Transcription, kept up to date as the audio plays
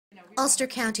Ulster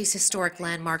County's historic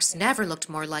landmarks never looked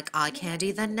more like eye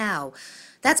candy than now.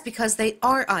 That's because they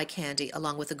are eye candy,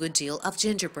 along with a good deal of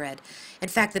gingerbread. In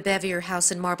fact, the Bevier House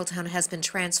in Marbletown has been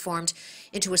transformed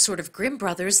into a sort of Grimm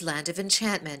Brothers land of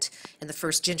enchantment, and the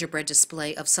first gingerbread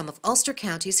display of some of Ulster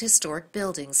County's historic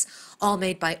buildings, all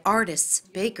made by artists,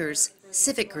 bakers,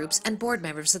 civic groups, and board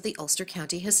members of the Ulster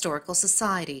County Historical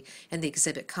Society, and the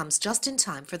exhibit comes just in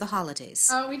time for the holidays.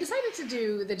 We decided to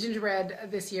do the gingerbread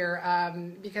this year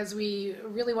because we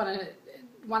really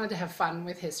wanted to have fun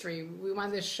with history. We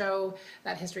wanted to show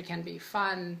that history can be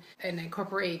fun and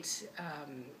incorporate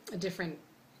different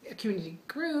community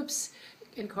groups,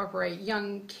 incorporate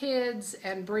young kids,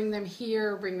 and bring them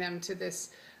here, bring them to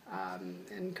this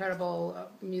incredible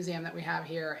museum that we have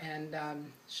here, and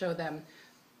show them,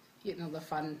 you know, the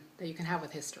fun that you can have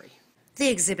with history. The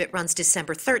exhibit runs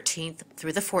December 13th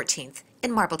through the 14th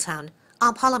in Marbletown.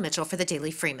 I'm Paula Mitchell for the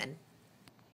Daily Freeman.